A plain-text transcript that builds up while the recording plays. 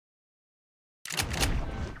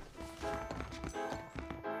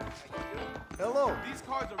Hello. These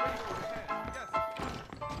cards are ready for Japan. Yes.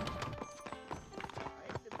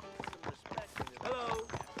 Hello.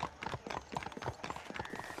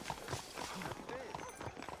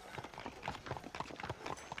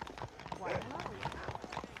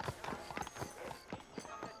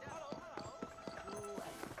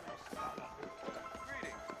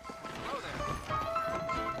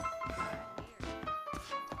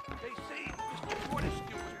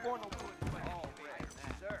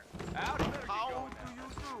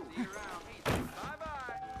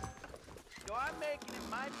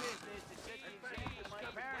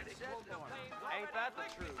 Ain't that the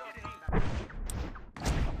truth?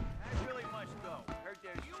 Not really much though. Heard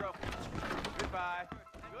there's trouble. Goodbye.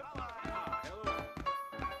 Goodbye. Hello.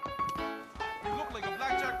 You look like a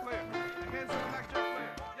blackjack player. A handsome blackjack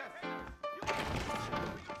player. Yes.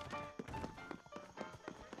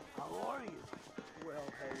 How are you? Well,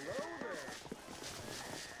 hello there.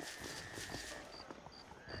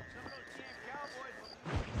 Some of those damn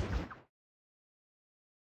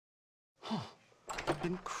cowboys.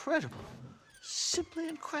 Incredible. Simply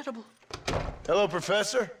incredible. Hello,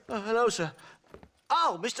 Professor. Hello, sir.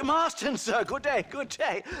 Oh, Mr. Marston, sir. Good day, good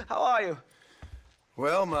day. How are you?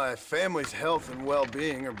 Well, my family's health and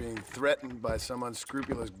well-being are being threatened by some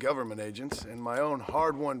unscrupulous government agents, and my own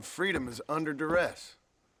hard-won freedom is under duress.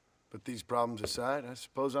 But these problems aside, I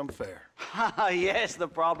suppose I'm fair. Yes, the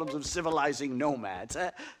problems of civilizing nomads.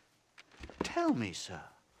 Tell me, sir,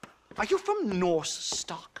 are you from Norse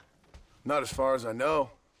stock? Not as far as I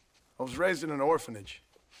know. I was raised in an orphanage.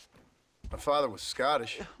 My father was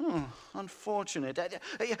Scottish. Unfortunate.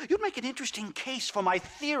 You'd make an interesting case for my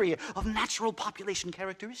theory of natural population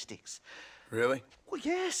characteristics. Really? Well,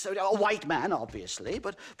 yes, a white man, obviously,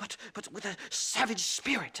 but with a savage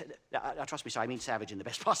spirit. Trust me, sir, I mean savage in the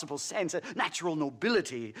best possible sense. Natural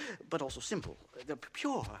nobility, but also simple,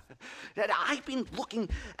 pure. I've been looking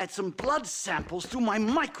at some blood samples through my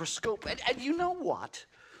microscope, and you know what?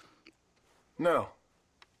 No.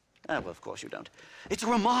 Well, of course you don't. It's a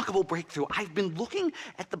remarkable breakthrough. I've been looking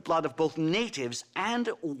at the blood of both natives and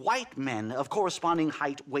white men of corresponding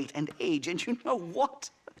height, weight, and age, and you know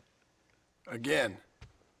what? Again,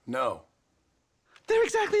 no. They're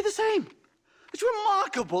exactly the same. It's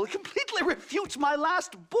remarkable. It completely refutes my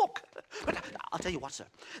last book. But I'll tell you what, sir.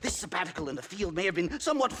 This sabbatical in the field may have been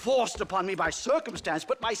somewhat forced upon me by circumstance,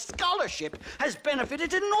 but my scholarship has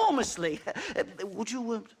benefited enormously. Would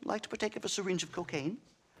you like to partake of a syringe of cocaine?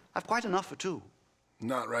 I've quite enough for two.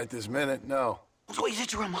 Not right this minute, no. So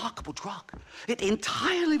it's a remarkable drug. It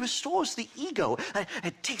entirely restores the ego.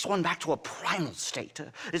 It takes one back to a primal state.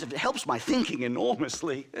 It helps my thinking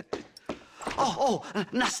enormously.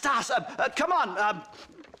 Nastas, come on.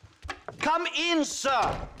 Come in,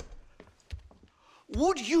 sir.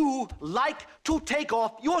 Would you like to take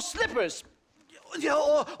off your slippers?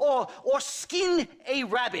 Or skin a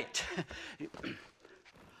rabbit?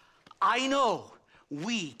 I know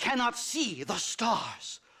we cannot see the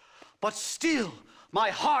stars, but still my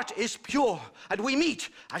heart is pure, and we meet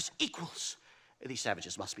as equals. These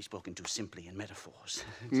savages must be spoken to simply in metaphors.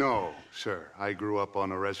 No, sir. I grew up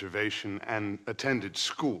on a reservation and attended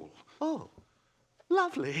school. Oh,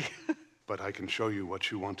 lovely. But I can show you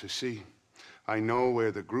what you want to see. I know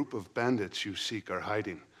where the group of bandits you seek are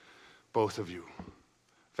hiding. Both of you.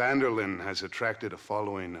 Vanderlyn has attracted a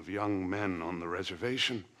following of young men on the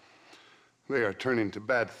reservation. They are turning to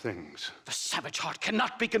bad things. The savage heart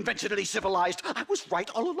cannot be conventionally civilized. I was right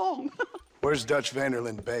all along. Where's Dutch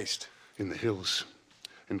Vanderlyn based? In the hills,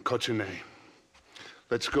 in Cochene.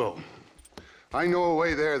 Let's go. I know a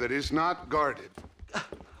way there that is not guarded.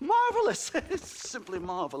 Marvelous. It's simply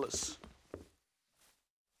marvelous.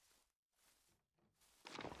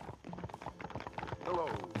 Hello,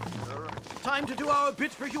 sir. Time to do our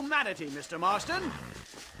bit for humanity, Mr. Marston.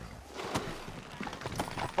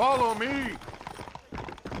 Follow me.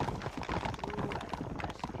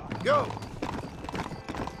 Go!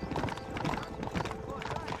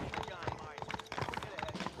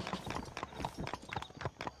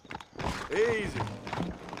 Easy.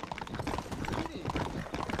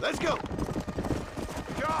 Let's go!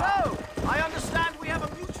 So, I understand we have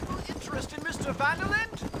a mutual interest in Mr.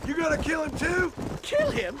 Vanderlyn? You gonna kill him too? Kill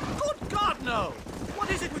him? Good God, no! What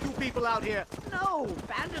is it with you people out here? No,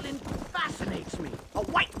 Vanderlyn fascinates me. A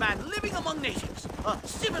white man living among natives. A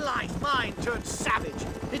civilized mind turned savage.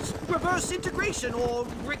 It's reverse integration or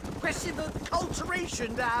regressive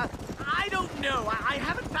acculturation. I don't know. I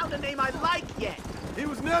haven't found a name I like yet. He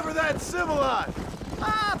was never that civilized.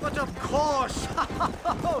 Ah, but of course.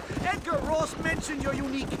 Edgar Ross mentioned your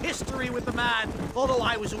unique history with the man. Although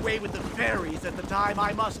I was away with the fairies at the time,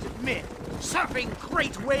 I must admit. Surfing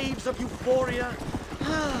great waves of euphoria.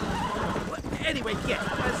 Anyway,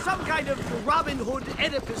 yes, some kind of Robin Hood,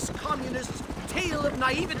 Oedipus, communist tale of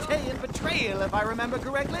naivete and betrayal, if I remember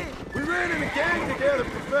correctly. We ran in a gang together,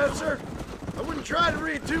 Professor. I wouldn't try to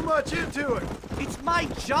read too much into it. It's my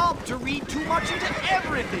job to read too much into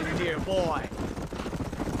everything, dear boy.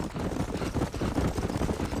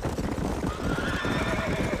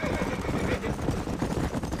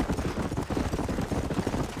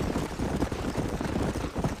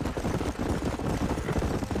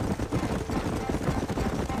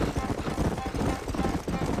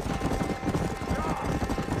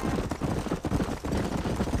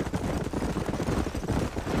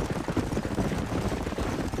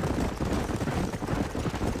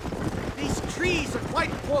 Trees are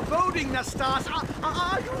quite foreboding, Nastas.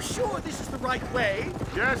 Are you sure this is the right way?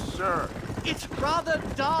 Yes, sir. It's rather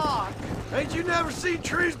dark. Ain't you never seen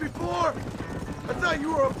trees before? I thought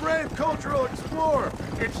you were a brave cultural explorer.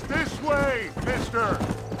 It's this way, mister.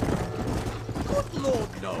 Good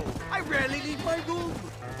Lord, no. I rarely leave my room.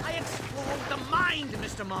 I explore the mind,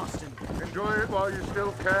 Mr. Marston. Enjoy it while you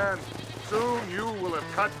still can. Soon you will have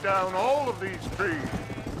cut down all of these trees.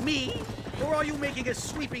 Me? Or are you making a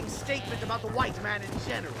sweeping statement about the white man in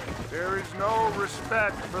general? There is no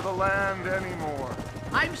respect for the land anymore.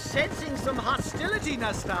 I'm sensing some hostility,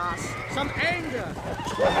 Nastas. Some anger.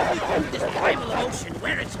 Talk me through this primal emotion,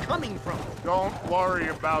 where it's coming from. Don't worry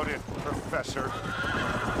about it, Professor.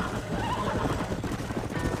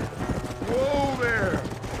 Whoa there!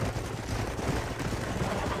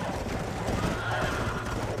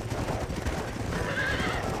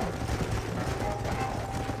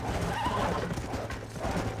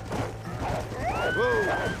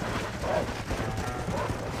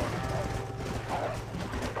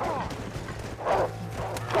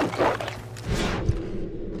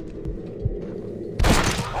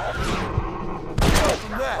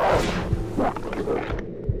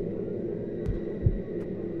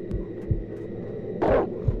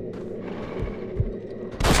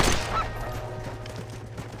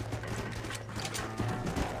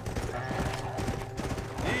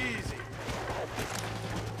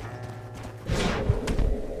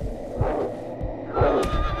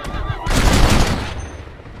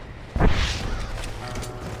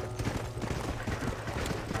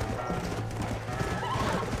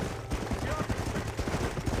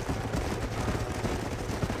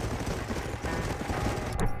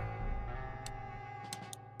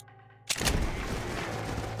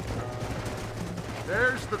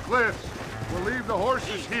 There's the cliffs. We'll leave the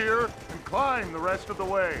horses here and climb the rest of the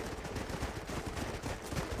way.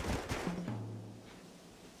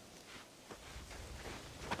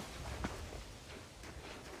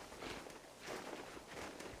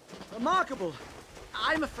 Remarkable.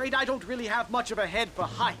 I'm afraid I don't really have much of a head for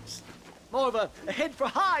heights. More of a head for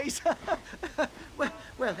highs.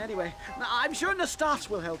 well, anyway, I'm sure Nastas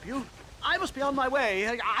will help you. I must be on my way.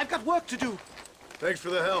 I've got work to do. Thanks for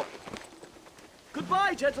the help.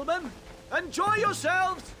 Goodbye, gentlemen. Enjoy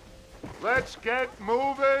yourselves. Let's get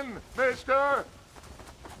moving, mister.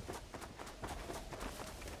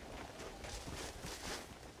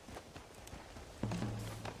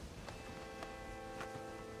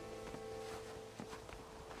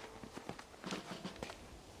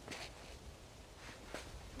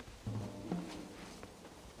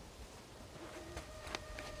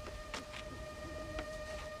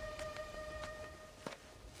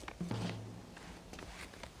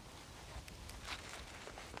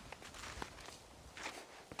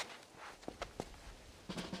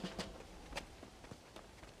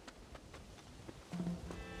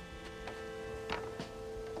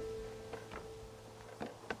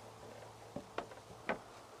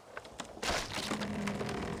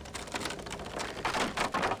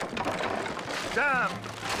 Damn!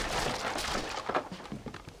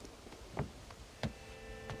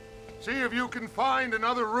 See if you can find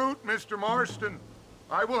another route, Mr. Marston.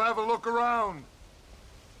 I will have a look around.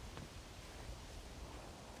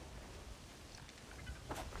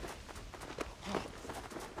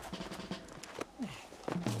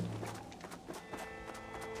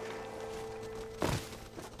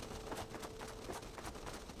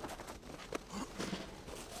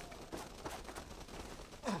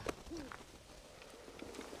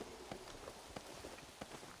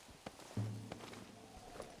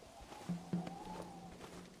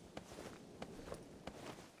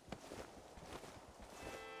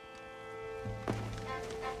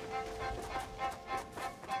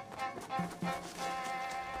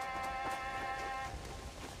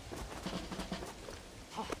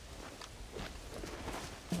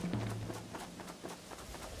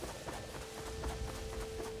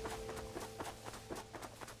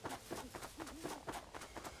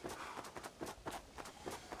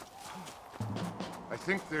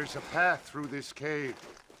 think there's a path through this cave.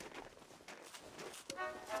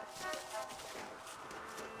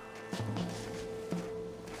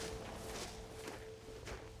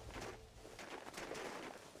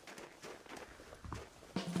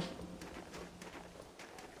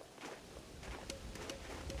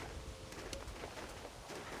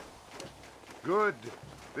 Good.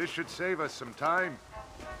 This should save us some time.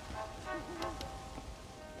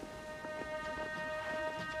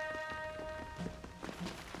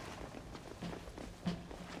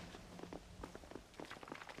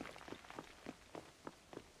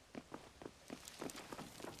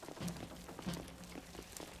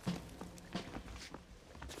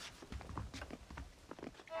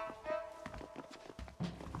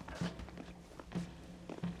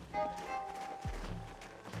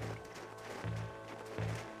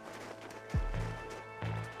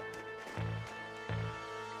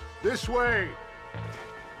 This way!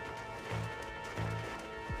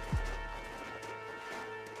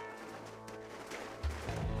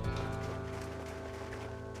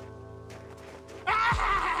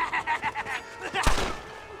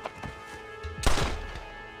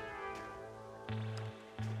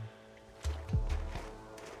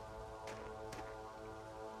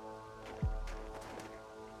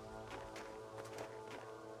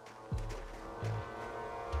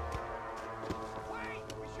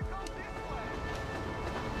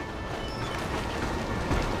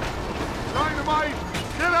 Dynamite!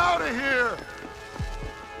 Get out of here!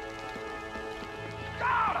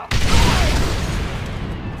 Got him!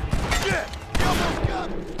 Shit! You almost got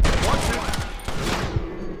me! Watch it!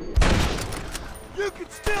 You can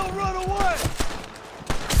still run away!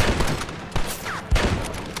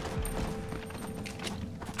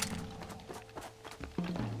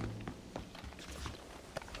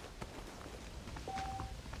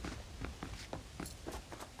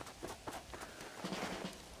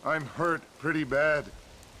 I'm hurt pretty bad.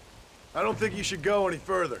 I don't think you should go any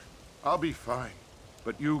further. I'll be fine.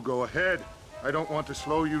 But you go ahead. I don't want to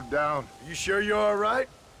slow you down. Are you sure you're all right?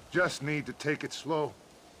 Just need to take it slow.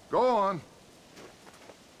 Go on.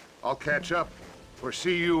 I'll catch up or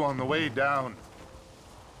see you on the way down.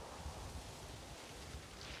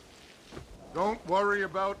 Don't worry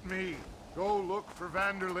about me. Go look for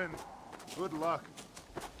Vanderlyn. Good luck.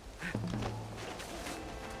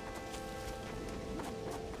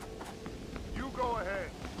 You go ahead.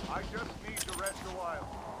 I just need to rest a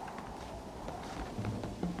while.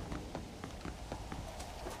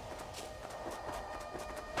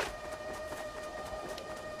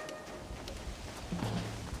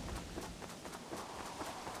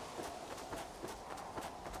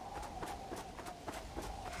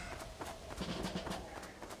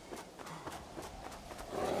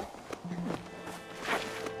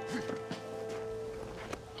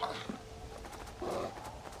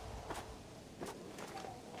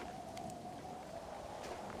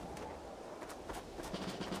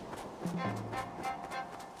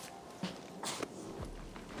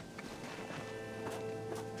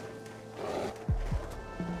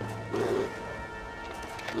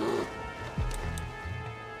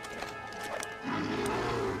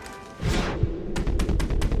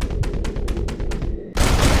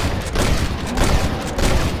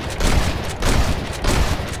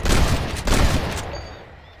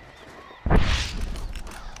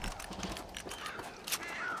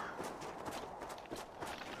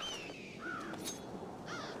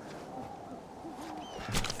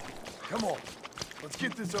 Come on, let's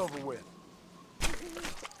get this over with.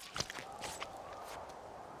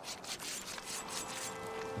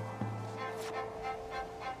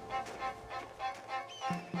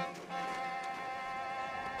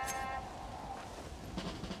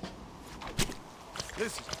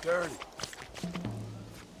 This is dirty.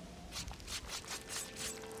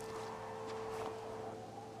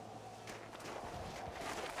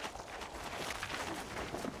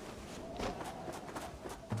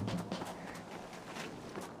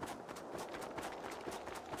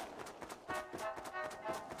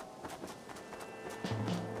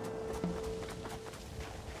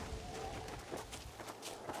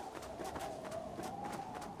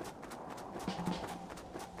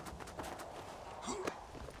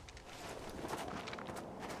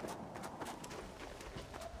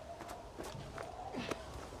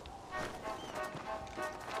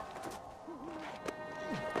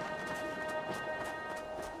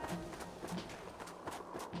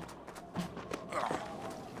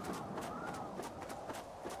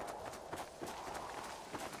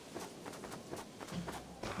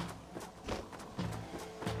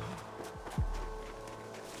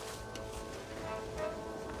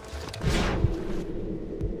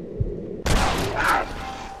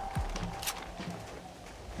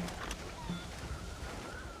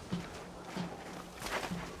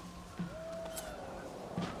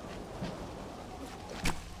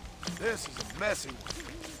 This is a messy one.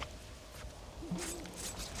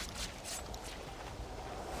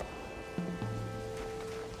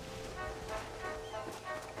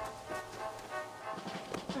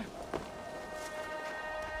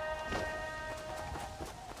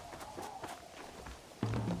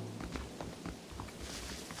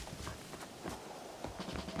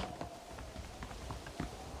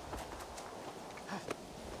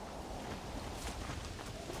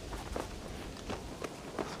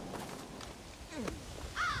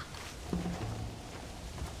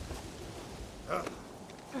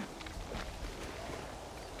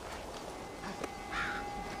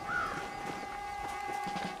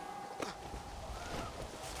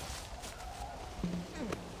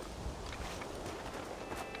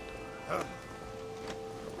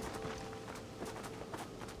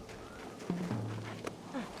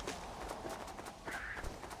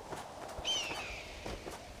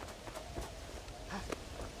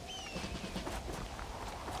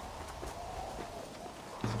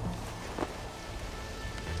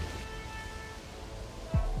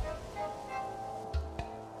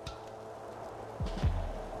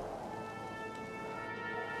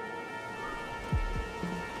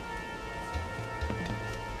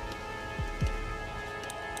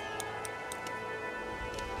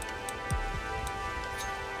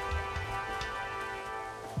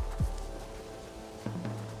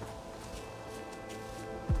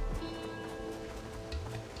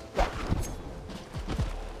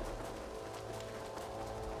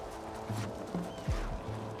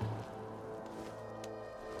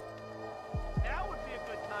 Now would be a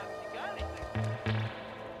good time if you got anything.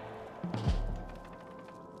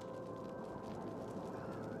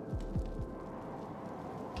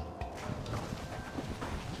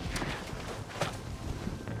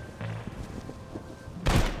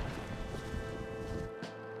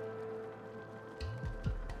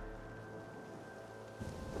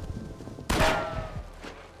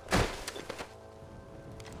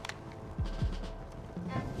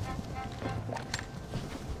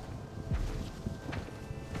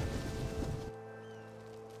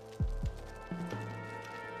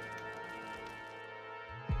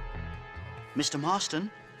 Mr.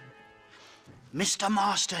 Marston? Mr.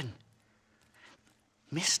 Marston!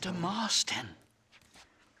 Mr. Marston!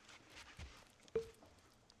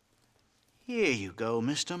 Here you go,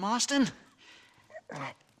 Mr. Marston.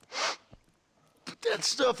 Put that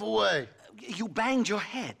stuff away. You banged your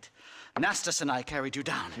head. Nastas and I carried you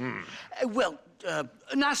down.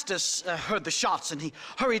 Nastas heard the shots and he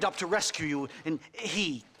hurried up to rescue you and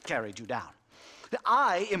he carried you down.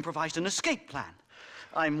 I improvised an escape plan.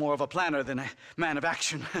 I'm more of a planner than a man of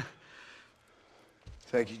action.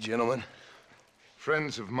 Thank you, gentlemen.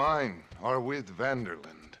 Friends of mine are with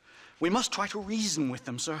Vanderland. We must try to reason with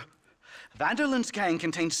them, sir. Vanderland's gang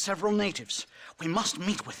contains several natives. We must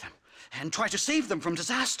meet with them and try to save them from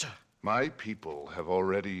disaster. My people have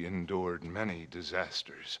already endured many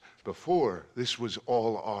disasters. Before, this was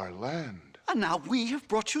all our land. And now we have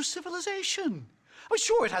brought you civilization. I'm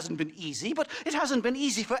sure it hasn't been easy, but it hasn't been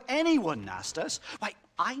easy for anyone, Nastas. Why,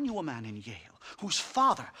 I knew a man in Yale whose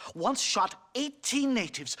father once shot 18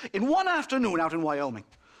 natives in one afternoon out in Wyoming.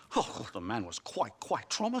 Oh, the man was quite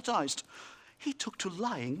traumatized. He took to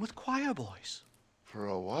lying with choir boys. For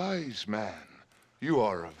a wise man, you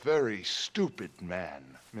are a very stupid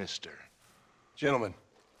man, mister. Gentlemen,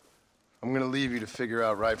 I'm gonna leave you to figure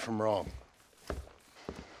out right from wrong.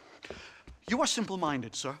 You are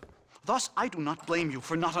simple-minded, sir. Thus, I do not blame you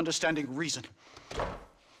for not understanding reason.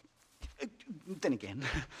 Then again...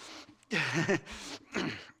 Here to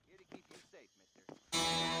keep you safe, mister.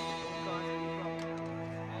 Don't cause any trouble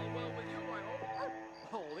now. All well with you, I hope?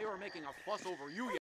 Oh, they were making a fuss over you